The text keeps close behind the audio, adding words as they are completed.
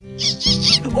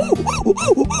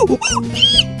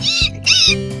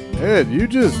Ed, you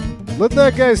just let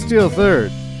that guy steal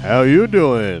third. How you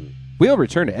doing? We'll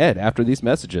return to Ed after these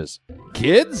messages.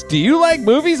 Kids, do you like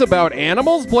movies about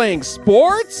animals playing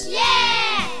sports?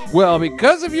 Yeah! Well,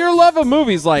 because of your love of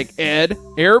movies like Ed,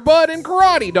 Air Bud, and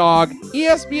Karate Dog,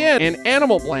 ESPN and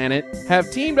Animal Planet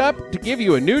have teamed up to give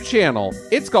you a new channel.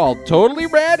 It's called Totally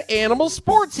Rad Animal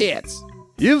Sports Hits.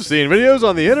 You've seen videos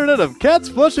on the internet of cats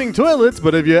flushing toilets,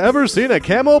 but have you ever seen a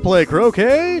camel play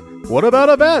croquet? What about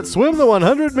a bat swim the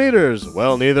 100 meters?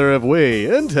 Well, neither have we,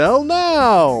 until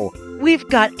now. We've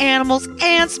got animals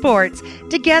and sports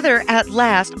together at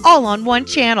last, all on one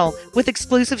channel. With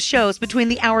exclusive shows between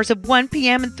the hours of 1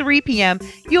 p.m. and 3 p.m.,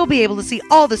 you'll be able to see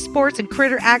all the sports and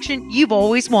critter action you've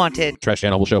always wanted. Trash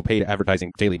Channel will show paid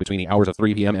advertising daily between the hours of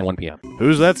 3 p.m. and 1 p.m.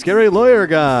 Who's that scary lawyer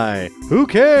guy? Who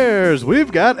cares?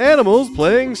 We've got animals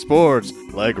playing sports,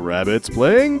 like rabbits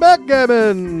playing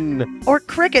backgammon. Or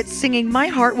crickets singing My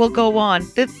Heart Will Go On,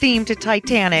 the theme to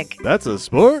Titanic. That's a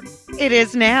sport? It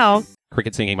is now.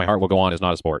 Cricket singing My Heart Will Go On is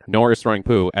not a sport, nor is throwing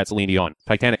poo at Celine Dion.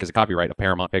 Titanic is a copyright of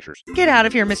Paramount Pictures. Get out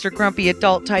of here, Mr. Grumpy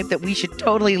adult type that we should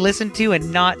totally listen to and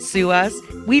not sue us.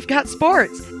 We've got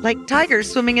sports, like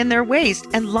tigers swimming in their waste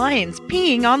and lions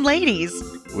peeing on ladies.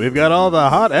 We've got all the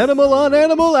hot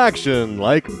animal-on-animal action,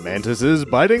 like mantises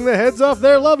biting the heads off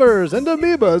their lovers and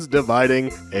amoebas dividing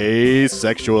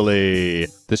asexually.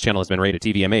 This channel has been rated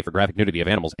TVMA for graphic nudity of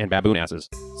animals and baboon asses.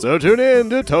 So tune in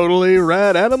to Totally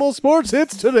Rad Animal Sports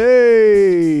Hits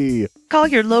today! Call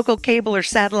your local cable or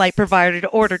satellite provider to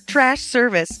order trash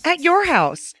service at your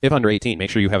house. If under 18, make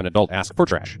sure you have an adult ask for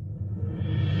trash.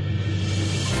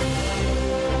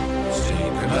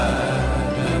 Stinker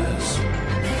Madness.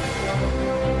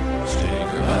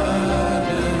 Stinker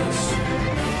Madness.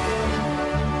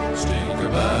 Stinker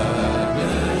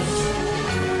Madness.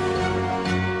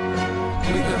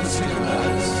 We got the Stinker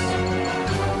Madness.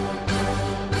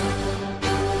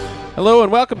 Hello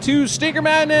and welcome to Stinker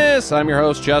Madness. I'm your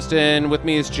host, Justin. With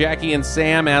me is Jackie and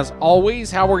Sam. As always,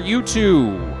 how are you two?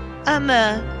 I'm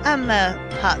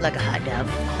hot like a hot dog.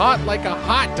 Hot like a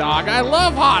hot dog. I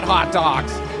love hot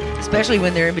dogs. Especially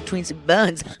when they're in between some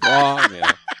buns. Oh,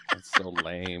 man. That's so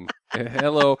lame.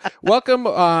 Hello. Welcome.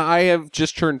 I have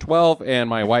just turned 12, and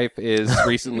my wife is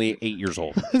recently 8 years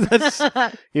old. That's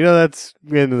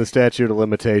into the statute of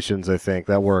limitations, I think.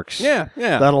 That works. Yeah.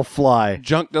 That'll fly.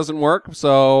 Junk doesn't work,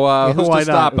 so who's Why to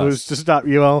stop not? us? Who's to stop,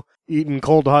 eating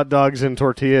cold hot dogs and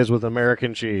tortillas with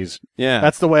American cheese. Yeah.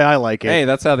 That's the way I like it. Hey,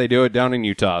 that's how they do it down in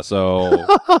Utah, so...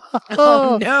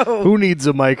 Oh, no. Who needs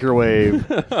a microwave?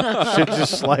 Shit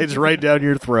just slides right down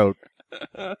your throat.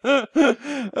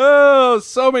 Oh,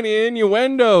 so many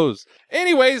innuendos.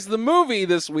 Anyways, the movie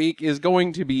this week is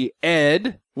going to be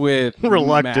Ed with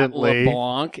Reluctantly. Matt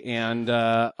LeBlanc and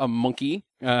a monkey.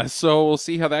 So we'll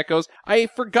see how that goes. I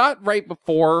forgot right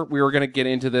before we were going to get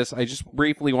into this. I just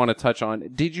briefly want to touch on.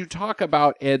 Did you talk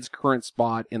about Ed's current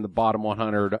spot in the bottom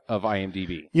 100 of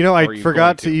IMDb? I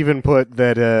forgot to even put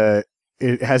that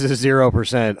it has a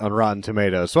 0% on Rotten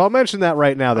Tomatoes. So I'll mention that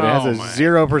right now, that it has a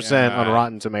 0% on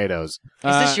Rotten Tomatoes.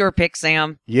 Is this your pick,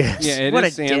 Sam? Yes. Yeah, it What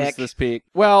is a Sam's dick. this peak.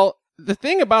 Well, the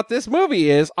thing about this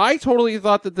movie is I totally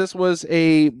thought that this was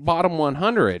a bottom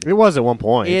 100. It was at one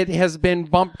point. It has been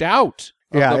bumped out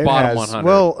of the it bottom has. 100.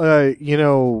 Well,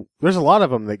 there's a lot of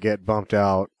them that get bumped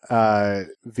out.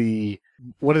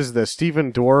 What is the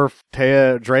Stephen Dorff,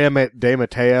 Drea De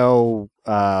Matteo,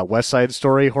 West Side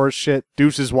Story horse shit?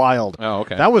 Deuce is Wild. Oh,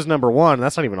 okay. That was number one.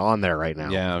 That's not even on there right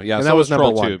now. Yeah. And So that was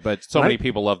Troll number 2, one. but so many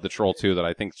people love the Troll 2 that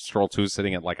I think Troll 2 is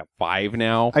sitting at like a 5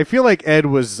 now. I feel like Ed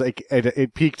was like,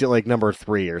 it peaked at like number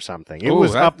 3 or something. It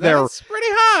was up there. That's pretty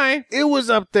high. It was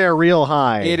up there real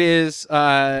high. It is.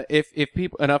 If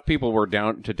enough people were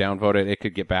down to downvote it, it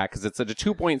could get back because it's at a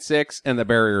 2.6 and the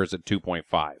barrier is at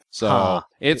 2.5. So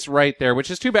it's right there, which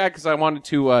is too bad because I wanted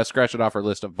to scratch it off our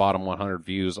list of bottom 100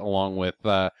 views along with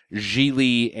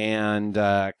Gigli and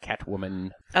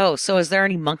Catwoman. Oh, so is there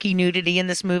any monkey nudity in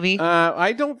this movie?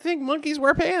 I don't think monkeys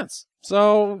wear pants.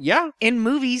 So yeah, In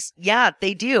movies, yeah,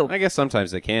 they do. I guess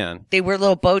sometimes they can. They wear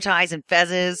little bow ties and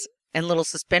fezzes and little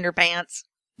suspender pants.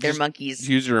 They're Just monkeys.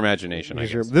 Use your imagination, I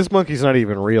guess. This monkey's not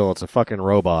even real. It's a fucking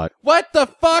robot. What the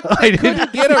fuck? I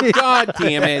couldn't get him. God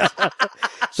damn it.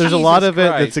 There's a lot Jesus of it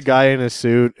Christ. that's a guy in a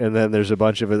suit, and then there's a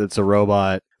bunch of it that's a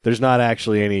robot. There's not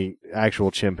actually any actual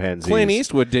chimpanzees. Clint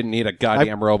Eastwood didn't need a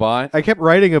goddamn robot. I kept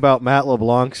writing about Matt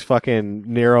LeBlanc's fucking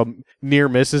near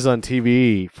misses on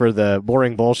TV for the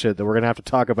boring bullshit that we're going to have to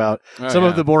talk about some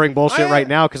of the boring bullshit right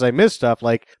now because I missed stuff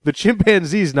like the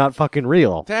chimpanzee's not fucking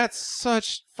real. That's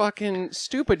such fucking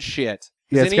stupid shit.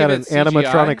 Yeah, Is it's any got of an it CGI?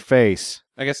 animatronic face.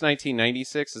 I guess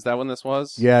 1996. Is that when this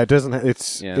was? Yeah, it doesn't.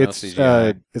 It's Yeah, no it's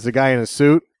CGI. it's a guy in a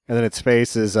suit, and then its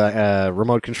face is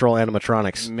remote control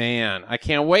animatronics. Man, I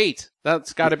can't wait.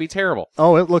 That's got to be terrible.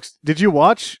 Oh, it looks. Did you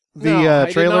watch the No,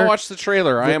 I trailer? did not watch the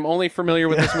trailer. I am only familiar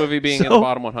with this movie being in the So-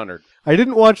 bottom 100. I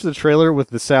didn't watch the trailer with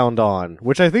the sound on,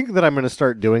 which I think that I'm going to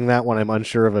start doing that when I'm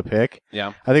unsure of a pick.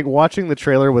 Yeah. I think watching the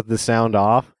trailer with the sound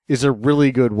off is a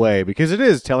really good way because it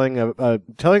is telling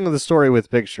telling the story with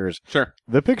pictures. Sure.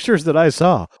 The pictures that I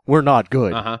saw were not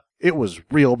good. Uh-huh. It was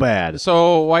real bad.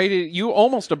 So why did you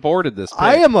almost aborted this pick,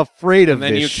 I am afraid of and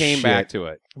then this you came shit back to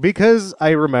it. because I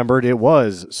remembered it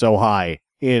was so high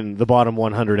in the bottom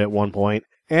 100 at one point,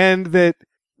 and that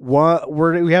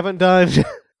we haven't done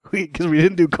because we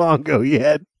didn't do Congo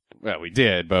yet. Well, we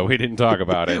did, but we didn't talk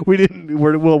about it. We didn't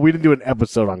do an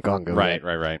episode on Congo. Right.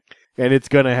 yet. And it's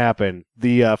gonna happen.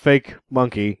 The fake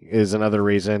monkey is another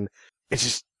reason. It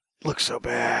just looks so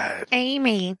bad.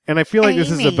 Amy. And I feel like this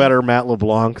is a Amy. better Matt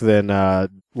LeBlanc than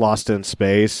Lost in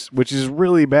Space, which is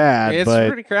really bad. It's but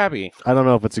pretty crappy. I don't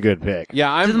know if it's a good pick.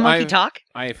 Yeah, Does the monkey talk?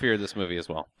 I fear this movie as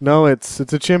well. No, it's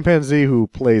a chimpanzee who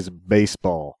plays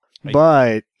baseball. Right.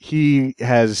 But he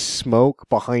has smoke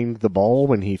behind the ball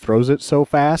when he throws it so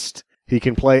fast. He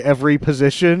can play every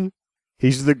position.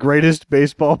 He's the greatest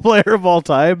baseball player of all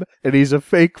time, and he's a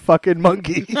fake fucking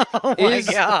monkey. Oh my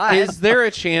God. Is there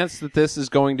a chance that this is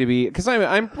going to be? Because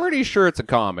I'm pretty sure it's a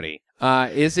comedy.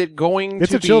 Is it going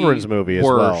It's to a be children's movie as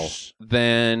worse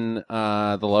than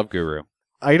The Love Guru?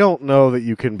 I don't know that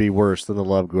you can be worse than The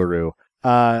Love Guru.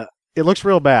 It looks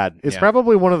real bad. It's Yeah.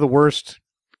 probably one of the worst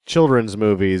children's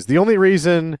movies. The only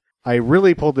reason I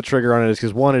really pulled the trigger on it is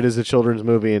because, one, it is a children's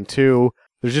movie, and two,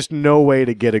 there's just no way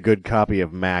to get a good copy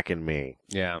of Mac and Me.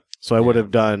 Yeah. So I would Yeah.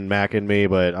 have done Mac and Me,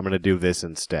 but I'm going to do this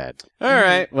instead. All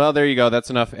right. Well, there you go. That's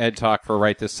enough Ed talk for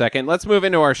right this second. Let's move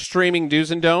into our streaming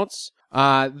do's and don'ts.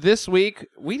 This week,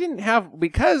 we didn't have,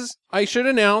 because I should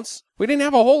announce, we didn't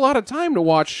have a whole lot of time to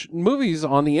watch movies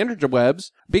on the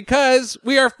interwebs because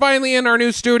we are finally in our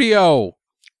new studio.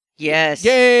 Yes.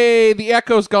 Yay! The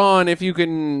echo's gone. If you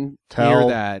can Tell. hear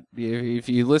that, if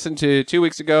you listen to 2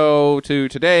 weeks ago to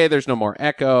today, there's no more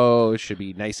echo. It should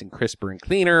be nice and crisper and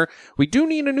cleaner. We do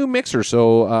need a new mixer,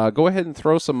 so go ahead and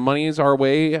throw some monies our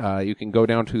way. You can go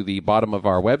down to the bottom of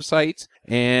our website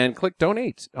and click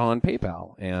donate on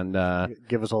PayPal and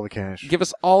Give us all the cash. give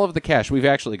us all of the cash. We've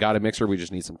actually got a mixer. We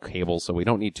just need some cables, so we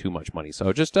don't need too much money.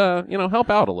 So just help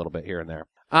out a little bit here and there.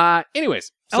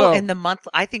 Anyways, so Oh, and the month.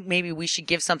 I think maybe we should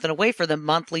give something away for the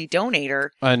monthly donator.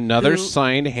 another who-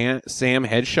 signed Sam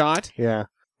headshot. Yeah.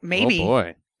 Maybe. Oh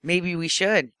boy. Maybe we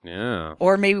should. Yeah.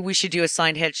 Or maybe we should do a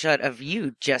signed headshot of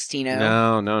you, Justino.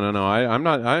 No. I'm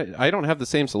not. I don't have the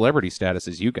same celebrity status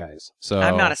as you guys. So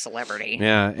I'm not a celebrity.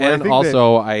 Yeah, Well, I and think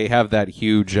also I have that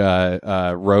huge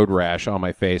road rash on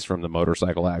my face from the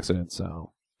motorcycle accident,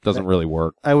 so doesn't really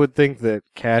work. I would think that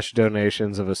cash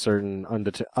donations of a certain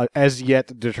as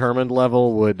yet determined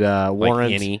level would Like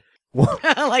warrant any.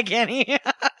 Like any.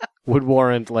 would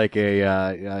warrant like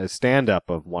a stand up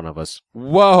of one of us.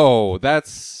 Whoa,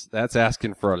 that's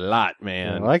asking for a lot,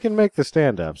 man. Well, I can make the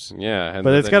stand ups. Yeah, and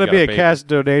But it's then got to you be a gotta pay- cash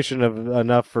donation of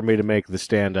enough for me to make the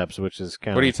stand ups, which is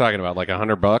kind What are of you talking about? Like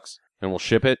 $100, and we'll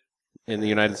ship it in the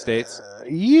United States.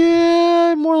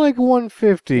 yeah, more like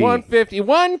 150.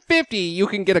 150. You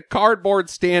can get a cardboard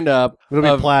stand up.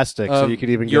 It'll be plastic, so you could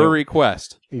even get your it,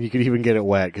 request. you could even get it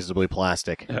wet because it'll be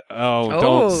plastic. Oh, Oh,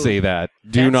 don't say that.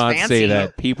 Do that's not say fancy.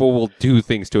 that. People will do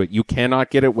things to it. You cannot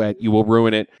get it wet. You will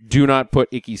ruin it. Do not put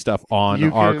icky stuff on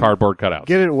You our can cardboard cutouts.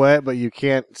 Get it wet, but you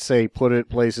can't say put it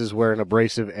places where an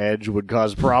abrasive edge would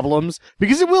cause problems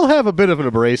because it will have a bit of an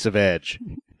abrasive edge.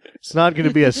 It's not going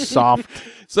to be a soft.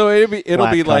 So it'll be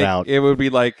Flat like cutout. it would be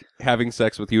like having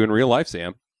sex with you in real life,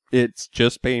 Sam. It's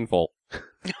just painful.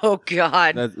 Oh,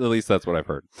 God. At least that's what I've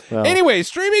heard. Well, Anyway,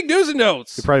 streaming do's and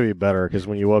don'ts. it'd probably be better because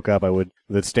when you woke up,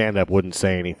 the stand up wouldn't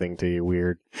say anything to you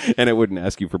weird. And it wouldn't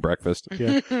ask you for breakfast.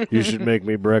 Yeah, you should make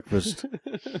me breakfast.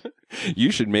 You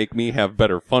should make me have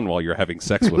better fun while you're having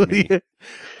sex with me.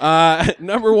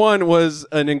 Number one was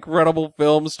an incredible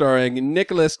film starring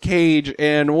Nicolas Cage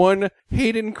and one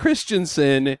Hayden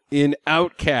Christensen in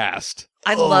Outcast.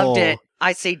 I loved Oh. it.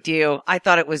 I say do. I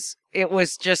thought it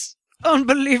was just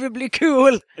unbelievably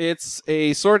cool. It's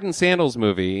a sword and sandals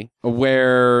movie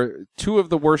where two of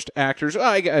the worst actors,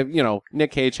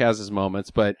 Nick Cage has his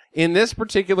moments, but in this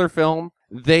particular film,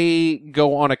 they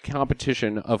go on a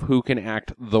competition of who can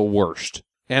act the worst.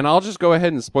 And I'll just go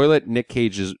ahead and spoil it. Nick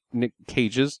Cage's,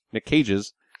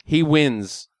 he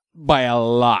wins by a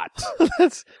lot.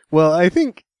 Well, I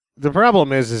think the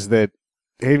problem is that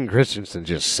Hayden Christensen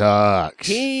just sucks.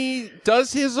 He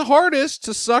does his hardest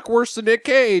to suck worse than Nick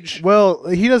Cage. Well,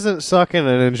 he doesn't suck in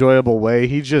an enjoyable way.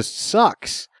 He just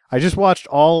sucks. I just watched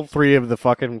all 3 of the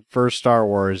fucking first Star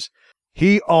Wars.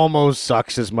 He almost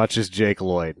sucks as much as Jake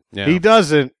Lloyd. Yeah. He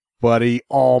doesn't, but he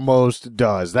almost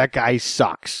does. That guy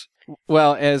sucks.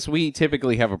 Well, as we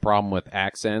typically have a problem with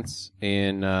accents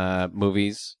in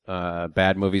movies,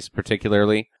 bad movies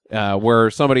particularly, where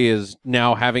somebody is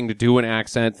now having to do an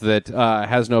accent that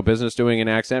has no business doing an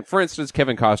accent. For instance,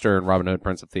 Kevin Costner in Robin Hood,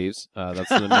 Prince of Thieves. That's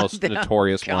the most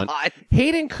notorious one. God.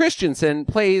 Hayden Christensen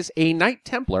plays a Knight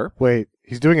Templar. Wait,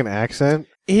 he's doing an accent?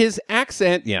 His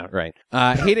accent, yeah, right.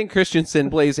 Hayden Christensen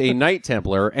plays a Knight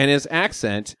Templar, and his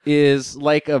accent is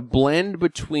like a blend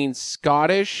between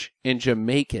Scottish and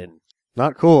Jamaican.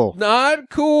 Not cool. Not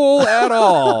cool at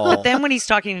all. But then when he's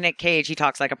talking to Nick Cage, he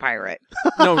talks like a pirate.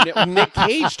 No, Nick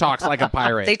Cage talks like a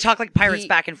pirate. They talk like pirates He-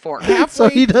 back and forth. Halfway So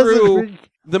he doesn't through really-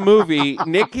 the movie,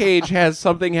 Nick Cage has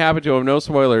something happen to him. No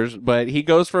spoilers, but he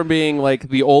goes from being like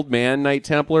the old man Knight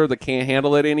Templar that can't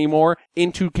handle it anymore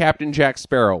into Captain Jack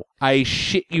Sparrow. I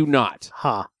shit you not.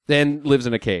 Huh. Then lives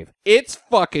in a cave. It's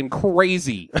fucking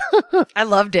crazy. I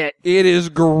loved it. It is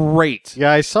great.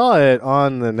 Yeah, I saw it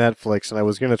on the Netflix, and I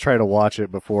was going to try to watch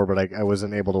it before, but I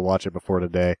wasn't able to watch it before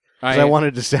today. 'Cause I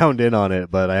wanted to sound in on it,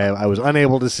 but I was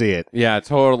unable to see it. Yeah,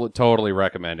 totally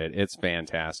recommend it. It's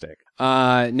fantastic.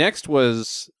 Next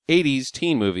was 80s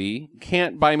teen movie,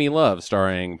 Can't Buy Me Love,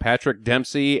 starring Patrick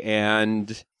Dempsey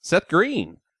and Seth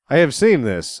Green. I have seen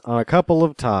this a couple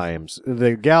of times.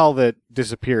 The gal that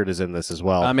disappeared is in this as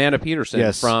well. Amanda Peterson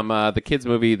Yes. from the kids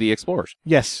movie The Explorers.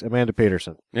 Yes, Amanda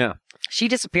Peterson. Yeah. She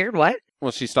disappeared. What?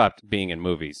 Well, she stopped being in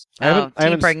movies. I haven't- I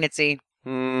teen haven't- pregnancy.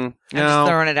 Mm, I'm just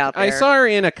throwing it out there. I saw her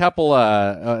in a couple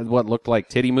what looked like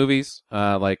titty movies,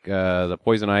 like the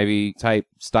Poison Ivy type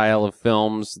style of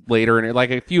films later in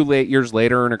like a few years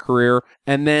later in her career,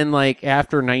 and then like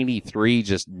after '93,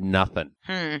 just nothing.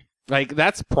 Like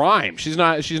that's prime. She's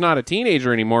not a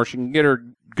teenager anymore. She can get her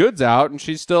goods out, and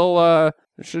she's still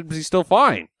should be still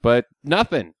fine, but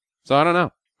nothing. So I don't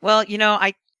know. Well, you know,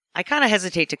 I kind of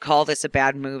hesitate to call this a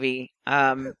bad movie.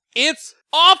 It's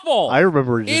awful. I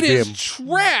remember it It just is being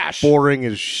trash. boring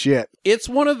as shit. It's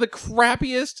one of the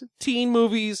crappiest teen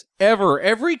movies ever.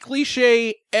 Every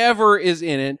cliche ever is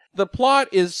in it. The plot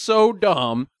is so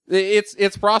dumb.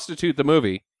 It's Prostitute the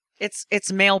movie.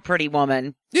 It's male Pretty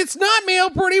Woman. It's not Male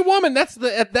Pretty Woman. That's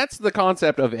the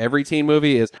concept of every teen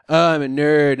movie is, oh, I'm a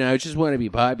nerd and I just want to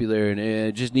be popular and I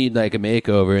just need like a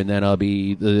makeover and then I'll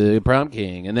be the prom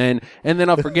king and then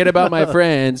I'll forget about my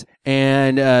friends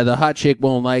and the hot chick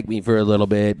won't like me for a little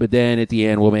bit, but then at the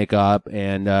end we'll make up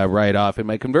and ride off in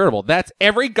my convertible. That's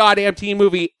every goddamn teen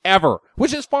movie ever,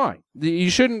 which is fine.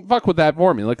 You shouldn't fuck with that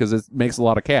formula because it makes a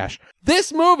lot of cash.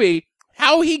 This movie,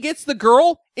 how he gets the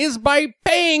girl is by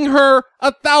paying her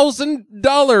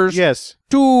 $1,000 Yes.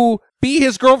 to be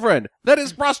his girlfriend. That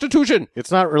is prostitution.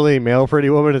 It's not really male Pretty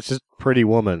Woman, it's just Pretty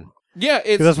Woman. Yeah,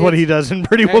 'Cause that's what he does in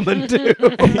Pretty Woman, too.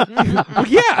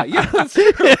 Yeah, that's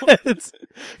true.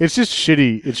 It's just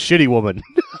shitty. It's Shitty Woman.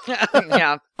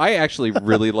 Yeah. I actually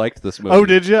really liked this movie. Oh,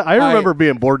 did you? I remember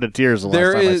being bored to tears the last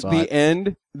There time I is saw the it.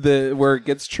 end, where it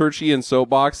gets churchy and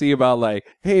soapboxy about like,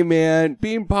 hey man,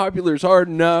 being popular is hard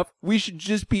enough. We should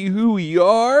just be who we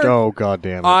are. Oh,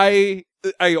 goddamn it.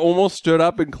 I almost stood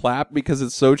up and clapped because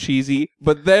it's so cheesy,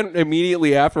 but then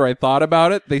immediately after I thought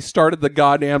about it, they started the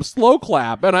goddamn slow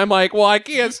clap, and I'm like, well, I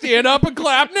can't stand up and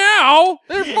clap now.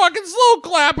 They're fucking slow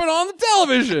clapping on the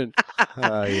television.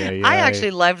 I actually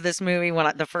loved this movie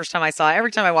the first time I saw it. Every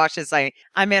time I watch this,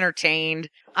 I'm entertained.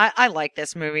 I like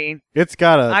this movie. It's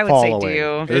got a I would say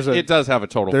following. do. It does have a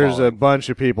total There's following. a bunch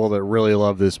of people that really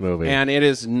love this movie. And it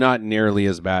is not nearly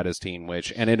as bad as Teen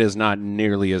Witch, and it is not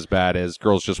nearly as bad as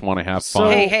Girls Just Want to Have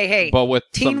Fun. Hey. But with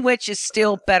Teen Witch is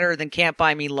still better than Can't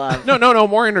Buy Me Love. No,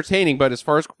 more entertaining. But as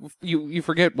far as you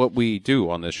forget what we do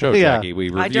on this show, Yeah. Jackie, we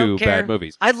I don't review care. bad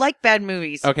movies. I like bad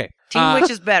movies. Okay, Teen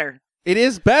Witch is better. It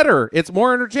is better. It's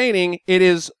more entertaining. It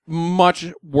is much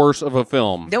worse of a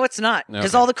film. No, it's not.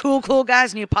 Because Okay. all the cool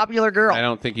guys need a popular girl. I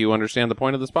don't think you understand the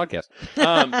point of this podcast.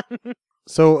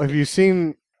 So have you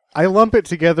seen... I lump it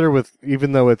together with,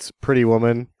 even though it's Pretty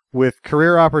Woman, with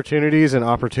Career Opportunities and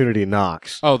Opportunity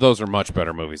Knocks. Oh, those are much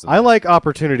better movies. Than I like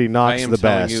Opportunity I Knocks am the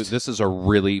telling best. you, this is a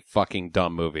really fucking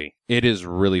dumb movie. It is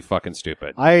really fucking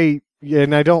stupid. I Yeah,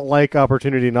 and I don't like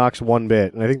Opportunity Knocks one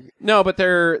bit. And I think No, but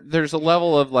there's a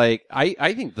level of like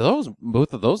I think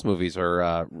both of those movies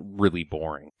are really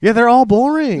boring. yeah, they're all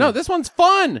boring. No, this one's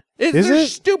fun. Is There's it?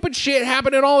 stupid shit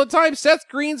happening all the time. Seth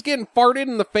Green's getting farted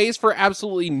in the face for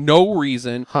absolutely no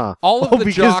reason. Huh. All of Oh, the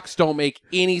because jocks don't make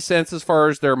any sense as far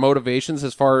as their motivations,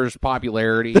 as far as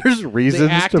popularity. there's reasons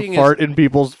to acting is fart in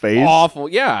people's face. Awful.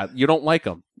 Yeah, you don't like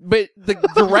them. But the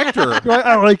director...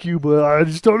 I like you, but I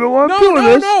just don't know why I'm No, doing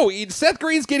no, this. no. Seth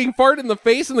Green's getting farted in the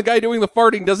face, and the guy doing the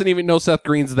farting doesn't even know Seth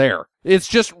Green's there. It's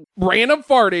just random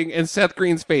farting, and Seth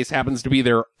Green's face happens to be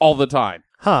there all the time.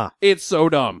 Huh. It's so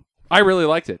dumb. I really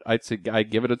liked it. I'd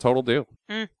give it a total do.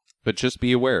 Mm. But just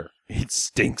be aware, it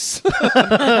stinks.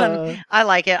 I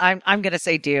like it. I'm gonna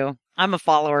say do. I'm a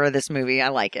follower of this movie. I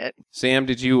like it. Sam,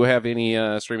 did you have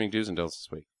any streaming do's and don'ts this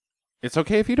week? It's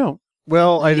okay if you don't.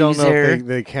 Well, I don't know Loser. if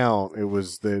they count. It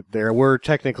was we're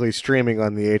technically streaming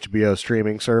on the HBO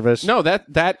streaming service. No,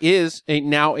 that is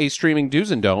now a streaming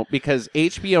do's and don't, because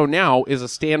HBO Now is a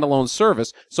standalone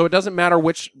service, so it doesn't matter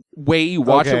which way you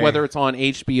watch it, Okay. whether it's on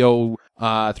HBO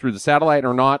through the satellite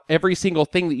or not. Every single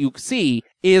thing that you see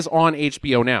is on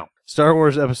HBO Now. Star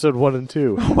Wars Episode 1 and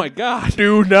 2. Oh my god.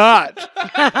 Do not.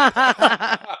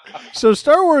 So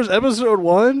Star Wars Episode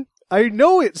 1, I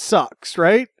know it sucks,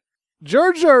 right?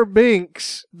 Jar Jar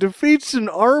Binks defeats an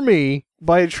army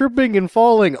by tripping and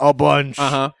falling a bunch.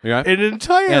 Uh-huh. Yeah. An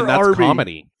entire And that's army.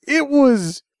 comedy. It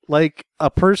was like a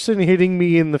person hitting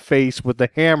me in the face with a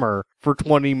hammer for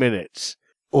 20 minutes.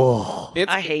 Oh.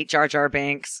 It's, I hate Jar Jar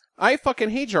Binks. I fucking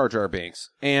hate Jar Jar Binks,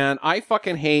 and I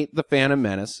fucking hate The Phantom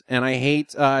Menace, and I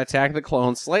hate Attack of the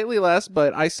Clones slightly less,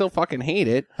 but I still fucking hate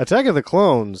it. Attack of the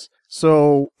Clones.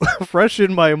 So, fresh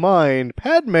in my mind,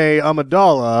 Padme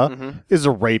Amidala Mhm. is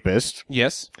a rapist.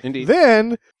 Yes, indeed.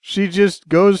 Then she just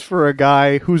goes for a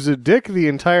guy who's a dick the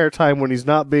entire time when he's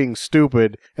not being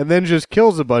stupid, and then just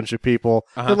kills a bunch of people.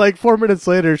 Uh-huh. And like 4 minutes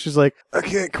later, she's like, "I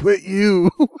can't quit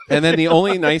you." And then the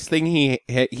only nice thing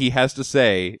he has to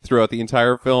say throughout the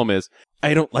entire film is,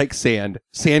 I don't like sand.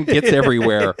 Sand gets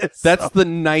everywhere. That's the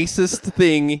nicest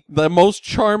thing, the most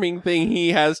charming thing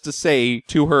he has to say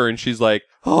to her, and she's like,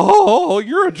 oh,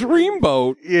 you're a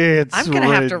dreamboat. Yeah, it's I'm gonna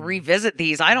have to rid- revisit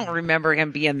these. I don't remember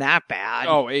him being that bad.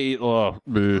 Oh,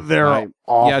 They're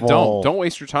awful. Yeah, don't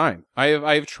waste your time.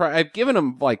 I've given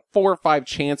him like 4 or 5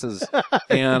 chances,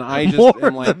 and I just More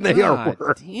am like, than they are God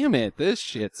worth." damn it, this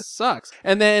shit sucks.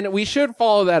 And then we should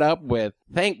follow that up with,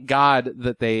 thank God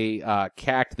that they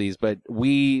cacked these, but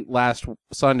we last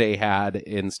Sunday had,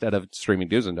 instead of streaming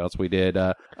do's and don'ts, we did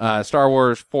Star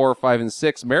Wars 4, 5, and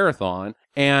 6 marathon.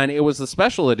 And it was the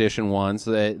special edition ones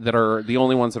that are the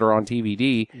only ones that are on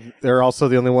DVD. They're also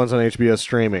the only ones on HBO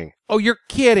streaming. Oh, you're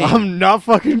kidding. I'm not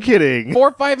fucking kidding.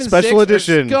 4, 5, and 6. Special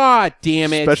edition. God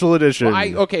damn it. Special edition.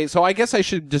 Well, okay, so I guess I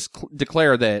should just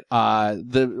declare that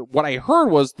what I heard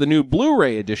was the new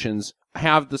Blu-ray editions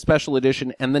have the special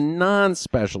edition and the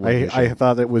non-special edition. I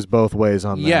thought it was both ways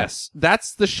on that. Yes,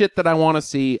 that's the shit that I want to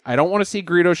see. I don't want to see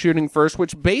Greedo shooting first,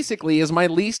 which basically is my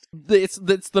least... It's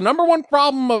the number one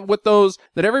problem with those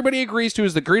that everybody agrees to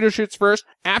is the Greedo shoots first.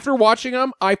 After watching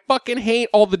them, I fucking hate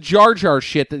all the Jar Jar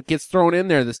shit that gets thrown in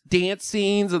there. This dance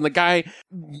scenes and the guy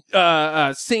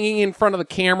singing in front of the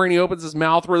camera and he opens his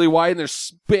mouth really wide and there's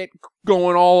spit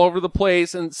going all over the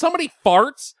place and somebody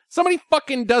farts. Somebody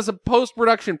fucking does a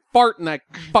post-production fart in that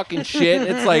fucking shit.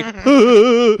 It's like,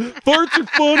 farts are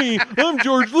funny. I'm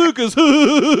George Lucas.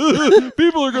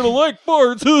 People are gonna like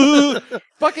farts.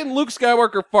 Fucking Luke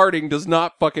Skywalker farting does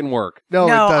not fucking work. No, it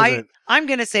doesn't. I'm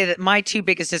going to say that my 2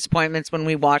 biggest disappointments when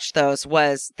we watched those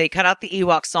was they cut out the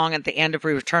Ewok song at the end of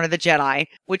Return of the Jedi,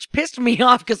 which pissed me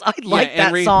off because I like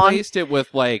and that song. replaced it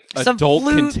with like Some adult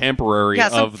flute- contemporary yeah,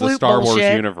 some of the flute Star Wars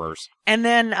bullshit. universe. And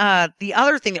then the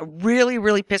other thing that really,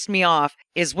 really pissed me off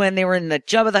is when they were in the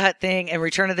Jabba the Hutt thing and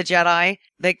Return of the Jedi.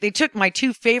 They took my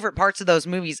 2 favorite parts of those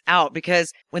movies out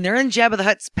because when they're in Jabba the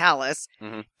Hutt's palace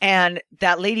Mhm. and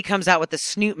that lady comes out with the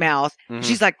snoot mouth, Mhm.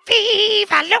 she's like,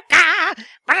 Viva Luca!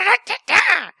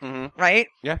 Mhm. Right?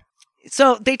 Yeah.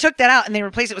 So they took that out and they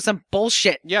replaced it with some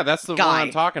bullshit. Yeah, that's the one Guy.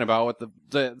 I'm talking about with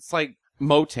the it's like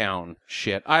Motown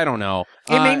shit. I don't know.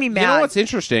 It made me You know mad. what's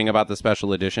interesting about the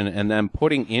special edition and them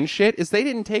putting in shit is they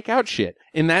didn't take out shit.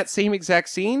 In that same exact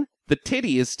scene, the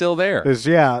titty is still there. 'Cause,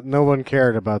 yeah, no one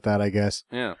cared about that, I guess.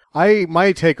 Yeah.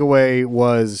 My takeaway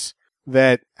was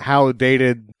that how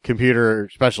dated computer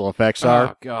special effects are.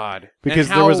 Oh God.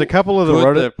 Because And there was a how couple of the good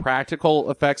rota- the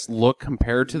practical effects look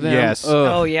compared to them. Yes. Ugh.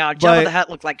 Oh, yeah. Jabba But- the Hutt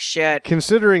looked like shit.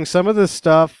 Considering some of the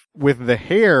stuff with the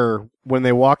hair when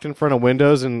they walked in front of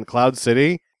windows in Cloud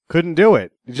City, couldn't do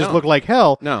it. It just No. looked like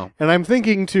hell. No. And I'm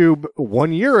thinking to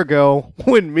 1 year ago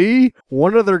when me,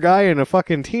 one other guy, and a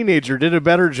fucking teenager did a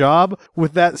better job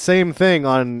with that same thing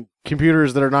on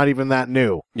computers that are not even that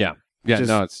new. Yeah. Yeah, Just-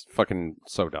 no, it's fucking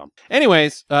so dumb.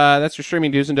 Anyways, that's your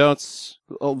streaming do's and don'ts.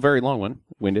 A very long one.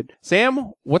 Winded.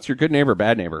 Sam, what's your good neighbor,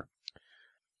 bad neighbor?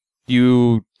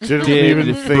 You Didn't did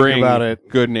even think bring about it.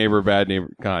 good neighbor, bad neighbor.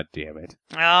 God damn it.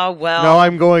 Oh, well. No,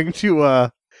 I'm going to,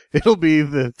 it'll be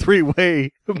the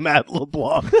three-way Matt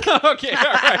LeBlanc. Okay, all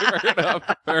right, fair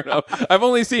enough. Fair enough. I've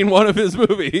only seen one of his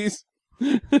movies.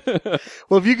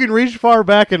 Well, if you can reach far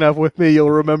back enough with me,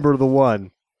 you'll remember the one.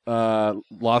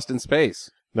 Lost in Space.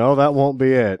 No, that won't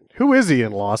be it. Who is he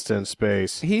in Lost in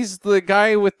Space? He's the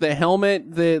guy with the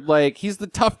helmet that, like, he's the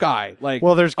tough guy. Like,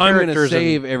 Well, there's I'm gonna characters.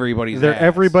 save everybody's ass.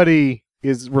 Everybody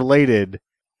is related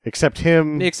except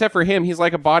him. Except for him, he's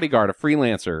like a bodyguard, a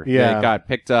freelancer. Yeah. That got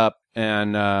picked up,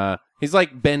 and he's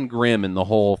like Ben Grimm in the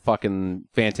whole fucking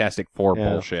Fantastic Four Yeah.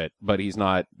 bullshit, but he's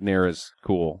not near as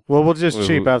cool. Well, we'll just Who-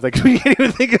 cheap out that. We can't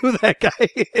even think of who that guy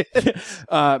is.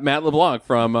 Matt LeBlanc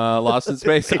from Lost in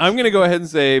Space. I'm going to go ahead and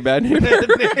say bad neighbor.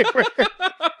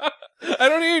 I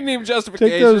don't even need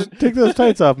justification. Take those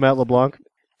tights off, Matt LeBlanc.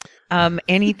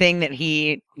 Anything that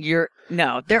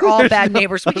no, they're all bad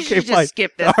neighbors. We Okay, should fine. just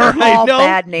skip this. All They're right, all no.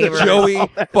 bad neighbors. Joey,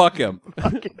 fuck him.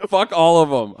 Fuck all of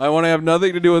them. I want to have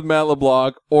nothing to do with Matt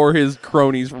LeBlanc or his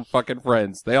cronies from fucking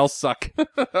Friends. They all suck.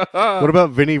 What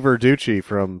about Vinny Verducci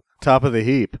from Top of the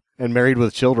Heap and Married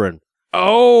with Children?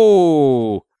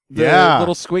 Oh, the Yeah.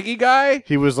 little squiggy guy?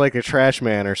 He was like a trash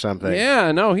man or something.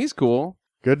 Yeah, no, he's cool.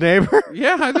 Good neighbor.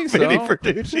 Yeah, I think so. Vinny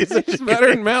Verducci is such a He's good better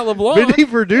than Matt LeBlanc. Vinny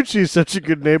Verducci is such a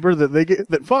good neighbor that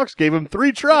that Fox gave him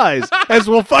 3 tries, as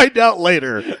we'll find out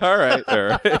later. All right.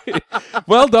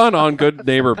 Well done on good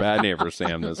neighbor, bad neighbor,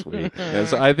 Sam, this week. Yeah,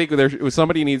 so I think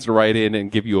somebody needs to write in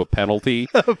and give you a penalty,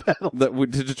 that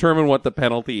to determine what the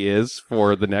penalty is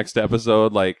for the next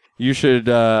episode. Like you should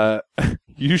have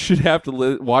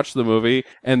to watch the movie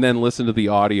and then listen to the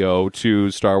audio to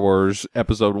Star Wars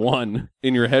Episode 1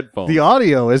 in your headphones. The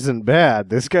audio isn't bad.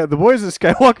 The boys at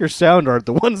Skywalker Sound aren't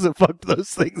the ones that fucked those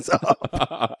things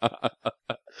up.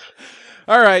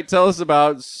 All right, tell us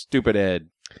about Stupid Ed.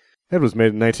 It was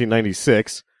made in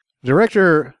 1996.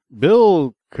 Director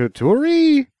Bill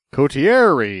Cotieri?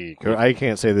 I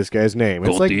can't say this guy's name.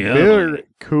 It's like Bill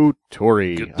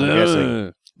Cotieri, I'm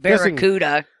guessing.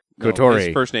 Barracuda. No, Kotori.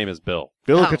 his first name is Bill.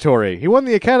 Bill Oh. Cotieri. He won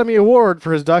the Academy Award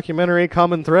for his documentary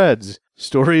Common Threads,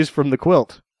 Stories from the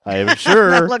Quilt. I am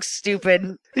sure. That looks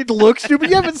stupid. It looks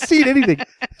stupid. You haven't seen anything.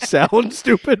 Sounds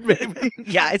stupid, maybe.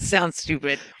 Yeah, it sounds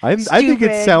stupid. I think it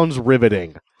Stupid. sounds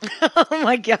riveting. Oh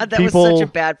my god, that People was such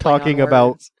a bad play on talking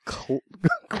about words.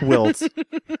 quilts.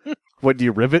 What, do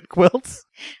you rivet quilts?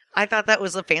 I thought that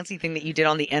was a fancy thing that you did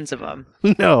on the ends of them.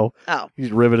 No. Oh.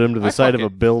 You rivet them to the side of a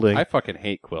building. I fucking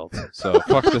hate quilts, so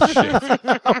fuck this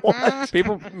shit.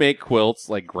 People make quilts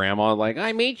like grandma, like,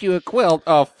 I made you a quilt.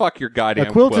 Oh, fuck your goddamn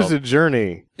A quilt is a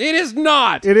journey. It is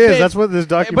not. It is. Bitch. That's what this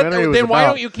documentary But was then why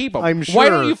about. don't you keep them? I'm Why sure.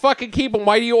 don't you fucking keep them?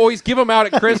 Why do you always give them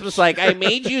out at Christmas? Like, I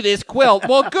made you this quilt.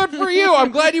 Well, good for you.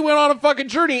 I'm glad you went on a fucking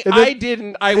journey. And then- I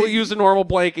didn't. I will use a normal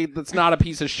blanket that's not a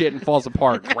piece of shit and falls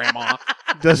apart, Grandma.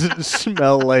 Doesn't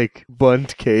smell like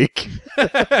bunt cake.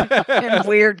 And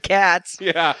weird cats.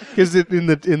 Yeah. Because in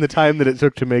the time that it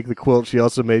took to make the quilt, she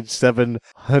also made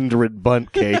 700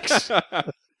 bunt cakes.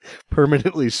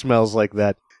 Permanently smells like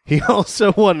that. He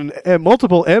also won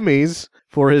multiple Emmys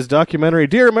for his documentary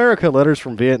Dear America, Letters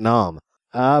from Vietnam.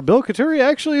 Bill Cotieri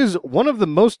actually is one of the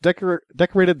most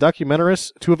decorated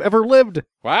documentarists to have ever lived.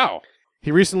 Wow.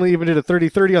 He recently even did a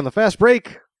 30-30 on the Fast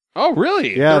Break. Oh,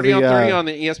 really? Yeah, 30 on the, 30 on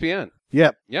the ESPN.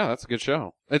 Yep. Yeah, that's a good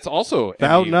show. It's also The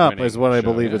Out and Up Emmy-winning is what I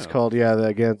show, believe yeah. it's called. Yeah,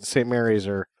 again, St. Mary's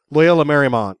or Loyola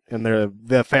Marymount and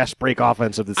the Fast Break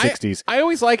offense of the 60s. I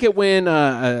always like it when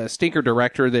a stinker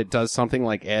director that does something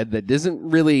like Ed that isn't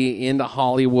really into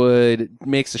Hollywood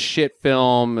makes a shit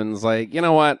film and is like, you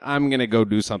know what, I'm going to go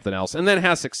do something else and then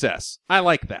has success. I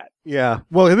like that. Yeah.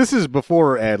 Well, this is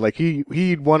before Ed. Like,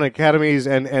 he won Academies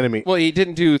and Enemy. Well, he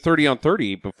didn't do 30 on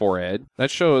 30 before Ed.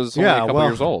 That show is only a couple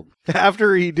years old.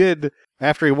 After he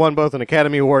won both an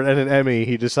Academy Award and an Emmy,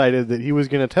 he decided that he was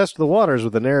going to test the waters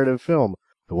with a narrative film.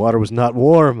 The water was not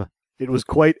warm. It was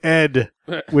quite Ed,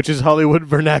 which is Hollywood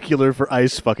vernacular for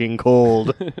ice fucking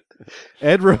cold.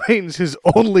 Ed remains his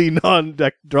only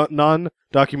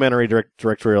non-documentary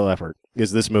directorial effort,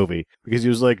 is this movie. Because he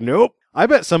was like, nope. I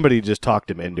bet somebody just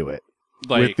talked him into it.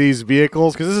 Like, with these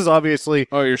vehicles, because this is obviously...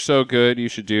 oh, you're so good, you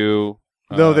should do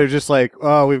No, they're just like,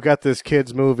 oh, we've got this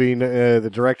kid's movie. The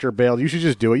director bailed. You should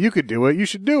just do it. You could do it. You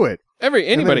should do it.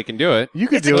 Anybody can do it. You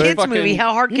could It's do a it. kids movie.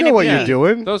 How hard You can know it what be? you're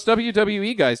doing. Those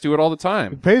WWE guys do it all the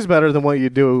time. It pays better than what you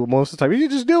do most of the time. You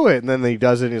just do it. And then he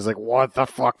does it, and he's like, what the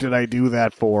fuck did I do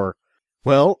that for?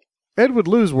 Well, Ed would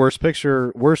lose Worst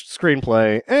Picture, Worst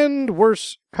Screenplay, and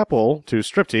Worst Couple to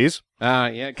Striptease.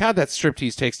 Yeah. God, that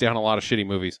Striptease takes down a lot of shitty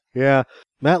movies. Yeah.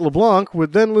 Matt LeBlanc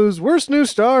would then lose Worst New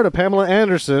Star to Pamela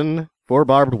Anderson for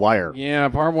Barbed Wire. Yeah,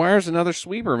 Barbed Wire's another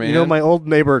sweeper, man. You know, my old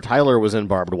neighbor Tyler was in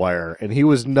Barbed Wire, and he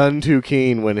was none too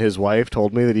keen when his wife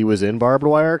told me that he was in Barbed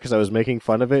Wire because I was making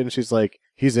fun of it, and she's like,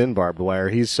 he's in Barbed Wire,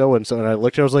 he's so-and-so, and I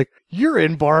looked at him, I was like, you're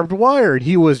in Barbed Wire, and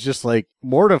he was just, like,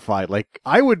 mortified. Like,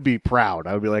 I would be proud.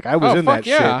 I would be like, I was in that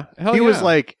yeah. shit. Hell He was yeah.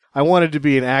 like, I wanted to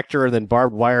be an actor, and then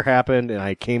Barbed Wire happened, and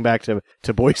I came back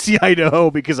to Boise, Idaho,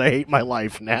 because I hate my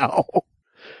life now.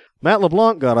 Matt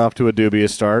LeBlanc got off to a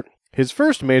dubious start. His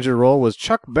first major role was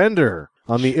Chuck Bender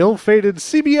on the ill-fated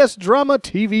CBS drama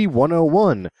TV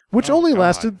 101, which only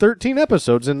lasted 13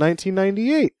 episodes in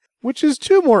 1998, which is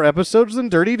 2 more episodes than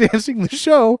Dirty Dancing the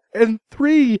Show and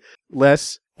 3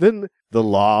 less than The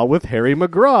Law with Harry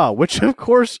McGraw, which, of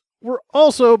course, were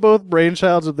also both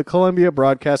brainchilds of the Columbia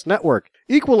Broadcast Network.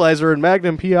 Equalizer and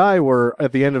Magnum P.I. were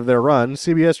at the end of their run.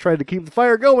 CBS tried to keep the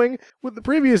fire going with the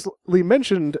previously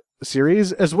mentioned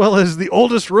series, as well as The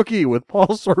Oldest Rookie with Paul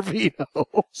Sorvino.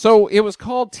 So it was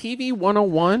called TV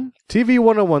 101? TV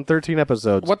 101, 13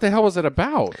 episodes. What the hell was it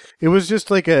about? It was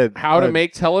just like How to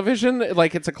make television?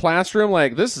 Like it's a classroom?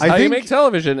 Like this is I how you think- make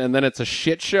television, and then it's a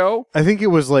shit show? I think it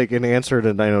was like an answer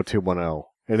to 90210,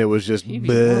 and it was just TV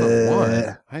bleh.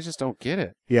 101? I just don't get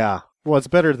it. Yeah. Well, it's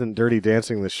better than Dirty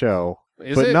Dancing the Show,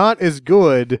 Is but it? not as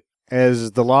good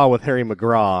as The Law with Harry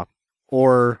McGraw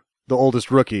or The Oldest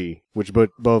Rookie, which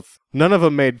both none of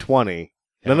them made 20.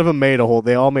 None of them made a whole.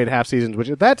 They all made half seasons,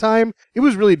 which at that time it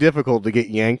was really difficult to get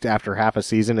yanked after half a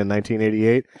season in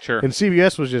 1988. Sure. And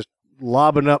CBS was just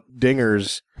lobbing up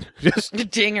dingers. Just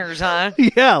Dingers, huh?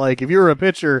 yeah, like if you were a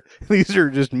pitcher, these are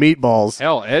just meatballs.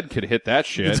 Hell, Ed could hit that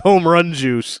shit. It's home run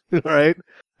juice, right?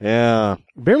 Yeah.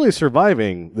 Barely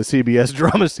surviving the CBS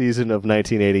drama season of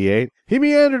 1988, he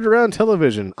meandered around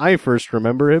television. I first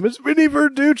remember him as Vinny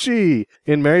Verducci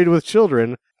in Married with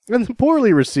Children, and the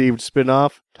poorly received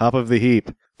spin-off Top of the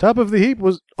Heap. Top of the Heap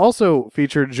was also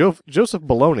featured Joseph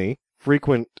Bologna,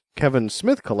 frequent Kevin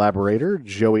Smith collaborator,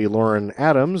 Joey Lauren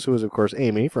Adams, who is of course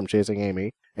Amy from Chasing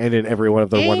Amy, and in every one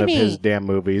of his damn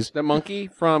movies. The monkey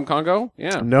from Congo?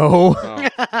 Yeah. No.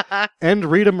 Oh, And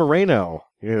Rita Moreno.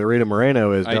 You know who Rita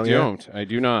Moreno is, I don't you? don't. I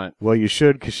do not. Well, you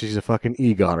should, because she's a fucking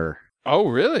EGOTer. Oh,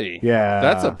 really? Yeah.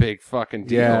 That's a big fucking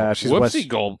deal. Yeah, she's Whoopsie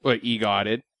gold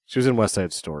EGOTted. She was in West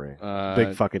Side Story.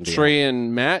 Big fucking deal. Trey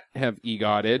and Matt have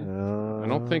EGOTted. I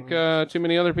don't think too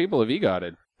many other people have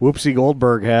EGOTted. Whoopsie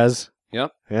Goldberg has.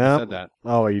 Yep. I Yeah. said that.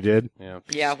 Oh, you did? Yeah.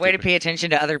 Yeah, way to pay attention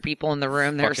to other people in the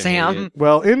room there, Fucking Sam. idiot.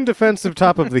 Well, in defense of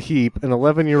Top of the Heap, an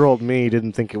 11-year-old me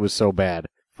didn't think it was so bad.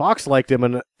 Fox liked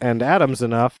him and Adams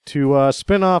enough to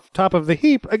spin off Top of the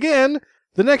Heap again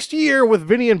the next year with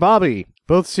Vinny and Bobby.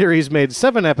 Both series made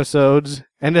 7 episodes,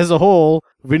 and as a whole,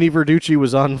 Vinny Verducci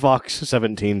was on Fox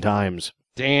 17 times.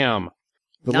 Damn.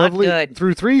 Not good.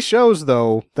 Through 3 shows,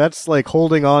 though, that's like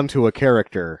holding on to a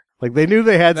character. Like, they knew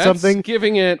they had That's something,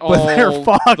 giving it all but they're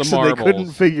Fox the and they marbles.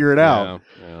 couldn't figure it out.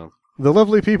 Yeah. The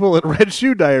lovely people at Red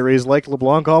Shoe Diaries like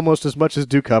LeBlanc almost as much as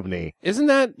Duchovny. Isn't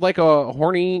that like a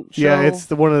horny show? Yeah, it's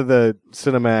one of the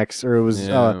Cinemax, or it was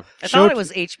Yeah. I thought it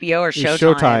was HBO or it was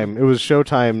Showtime. It was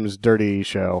Showtime's dirty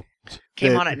show.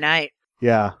 Came It- on at night,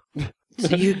 Yeah.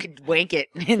 so you could wank it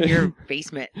in your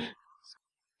basement.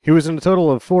 He was in a total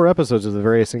of 4 episodes of the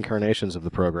various incarnations of the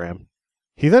program.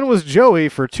 He then was Joey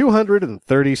for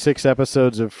 236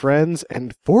 episodes of Friends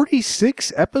and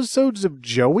 46 episodes of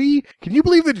Joey? Can you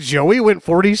believe that Joey went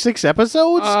 46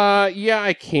 episodes? Yeah,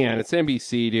 I can. It's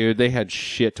NBC, dude. They had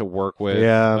shit to work with.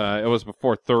 Yeah. It was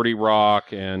before 30 Rock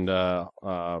and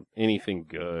Anything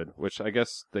Good, which I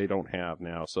guess they don't have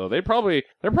now. So they're probably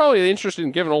interested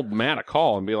in giving old Matt a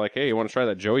call and be like, "Hey, you want to try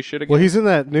that Joey shit again?" Well, he's in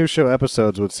that new show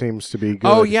Episodes, which seems to be good.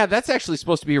 Oh yeah, that's actually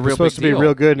supposed to be a real. He's supposed big to be deal.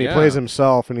 real good, and he Yeah. plays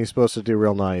himself, and he's supposed to do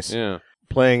real nice. Yeah,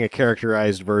 Playing a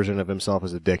characterized version of himself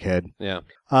as a dickhead. yeah.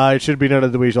 It should be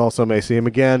noted that we also may see him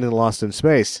again in Lost in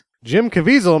Space. Jim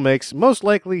Caviezel makes most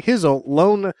likely his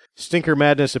lone Stinker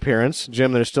Madness appearance.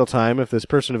 Jim, there's still time if this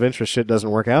person of interest shit doesn't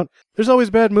work out. There's always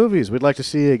bad movies we'd like to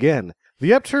see again.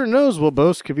 The upturned nose will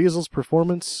boast Caviezel's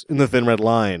performance in The Thin Red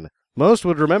Line. Most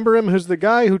would remember him as the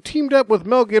guy who teamed up with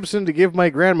Mel Gibson to give my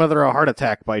grandmother a heart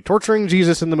attack by torturing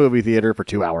Jesus in the movie theater for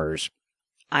 2 hours.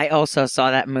 I also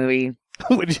saw that movie.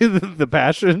 Would you, the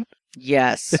Passion?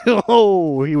 Yes.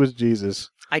 Oh, he was Jesus.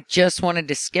 I just wanted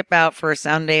to skip out for a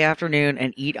Sunday afternoon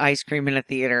and eat ice cream in a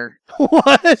theater.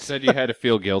 What? Said you had to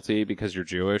feel guilty because you're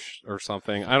Jewish or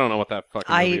something. I don't know what that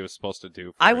fucking movie was supposed to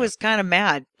do. I was kind of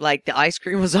mad. Like, the ice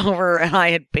cream was over and I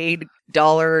had paid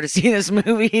 $1 to see this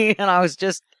movie, and I was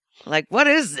just like, what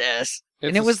is this?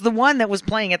 And it was the one that was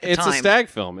playing at the time. It's a stag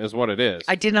film, is what it is.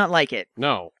 I did not like it.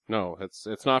 No,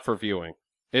 it's not for viewing.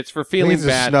 It's for I think feeling it's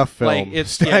bad. a snuff film. Like,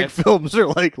 Stag films are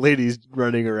like ladies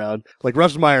running around. Like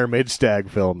Russ Meyer made stag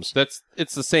films.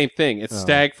 It's the same thing. It's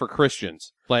stag for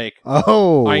Christians. Like,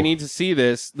 oh, I need to see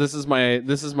this. This is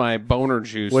my boner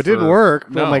juice. Well, it didn't work.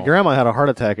 No. Well, my grandma had a heart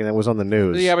attack and it was on the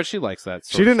news. Yeah, but she likes that.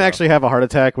 She didn't actually have a heart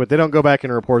attack, but they don't go back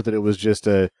and report that it was just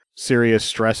a serious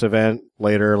stress event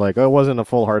later. Like, oh, it wasn't a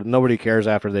full heart. Nobody cares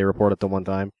after they report it the one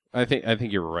time. I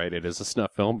think you're right. It is a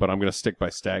snuff film, but I'm gonna stick by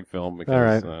stag film because All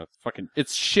right.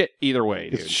 it's shit either way,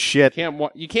 dude. It's shit.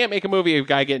 You can't make a movie of a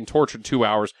guy getting tortured 2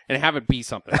 hours and have it be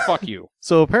something. Fuck you.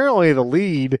 So apparently the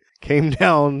lead came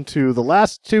down to the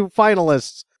last two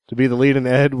finalists to be the lead in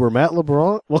Ed were Matt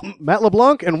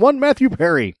LeBlanc and one Matthew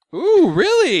Perry. Ooh,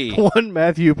 really? One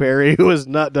Matthew Perry who has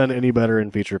not done any better in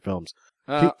feature films.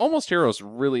 Almost Heroes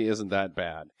really isn't that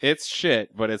bad. It's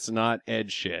shit, but it's not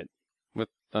Ed shit. With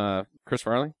Chris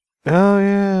Farley? Oh,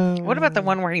 yeah. What about the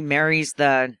one where he marries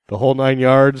the... The whole 9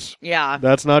 yards? Yeah.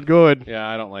 That's not good. Yeah,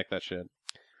 I don't like that shit.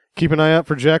 Keep an eye out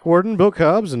for Jack Warden, Bill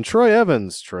Cobbs, and Troy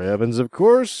Evans. Troy Evans, of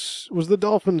course, was the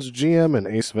Dolphins' GM in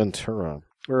Ace Ventura.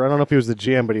 Or I don't know if he was the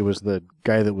GM, but he was the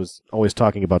guy that was always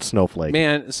talking about Snowflake.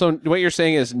 Man, so what you're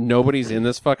saying is nobody's in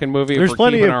this fucking movie? There's We're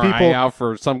plenty keeping of our people- eye out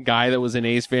for some guy that was in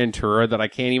Ace Ventura that I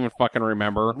can't even fucking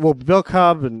remember Well, Bill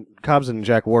Cobbs and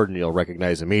Jack Warden you'll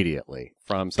recognize immediately.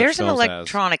 from such There's an films as-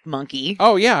 electronic monkey.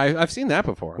 Oh, yeah, I've seen that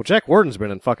before. Well, Jack Warden's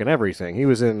been in fucking everything. He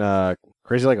was in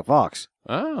Crazy Like a Fox.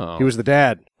 Oh. He was the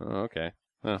dad. Oh, okay.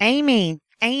 Amy.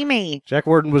 Jack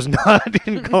Warden was not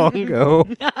in Congo.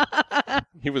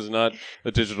 He was not a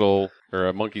digital or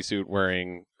a monkey suit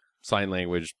wearing sign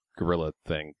language gorilla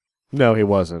thing. No, he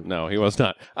wasn't. No, he was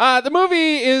not. The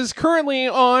movie is currently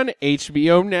on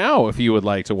HBO Now if you would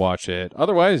like to watch it.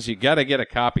 Otherwise, you got to get a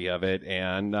copy of it.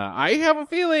 And I have a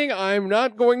feeling I'm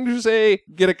not going to say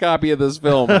get a copy of this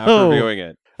film after viewing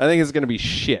it. I think it's going to be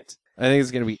shit. I think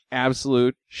it's going to be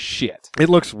absolute shit. It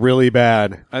looks really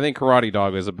bad. I think Karate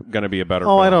Dog is going to be a better Oh,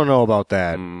 film. I don't know about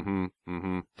that.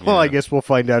 Well, I guess we'll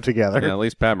find out together. Yeah, at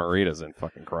least Pat Morita's in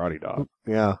fucking Karate Dog.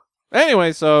 Yeah.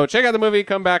 Anyway, so check out the movie,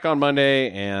 come back on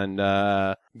Monday, and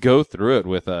go through it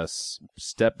with us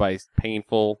step by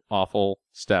painful, awful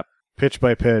step. Pitch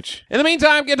by pitch. In the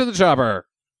meantime, get to the chopper.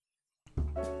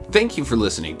 Thank you for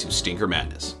listening to Stinker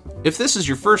Madness. If this is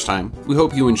your first time, we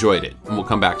hope you enjoyed it and will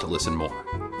come back to listen more.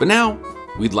 But now,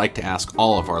 we'd like to ask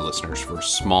all of our listeners for a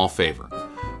small favor.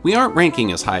 We aren't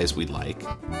ranking as high as we'd like,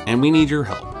 and we need your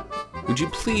help. Would you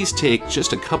please take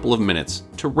just a couple of minutes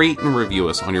to rate and review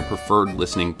us on your preferred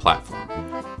listening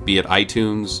platform, be it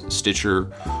iTunes,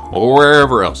 Stitcher, or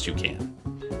wherever else you can.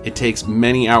 It takes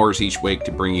many hours each week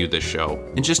to bring you this show,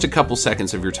 and just a couple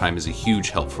seconds of your time is a huge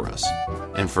help for us.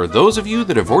 And for those of you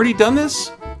that have already done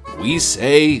this, we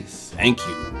say thank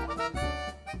you.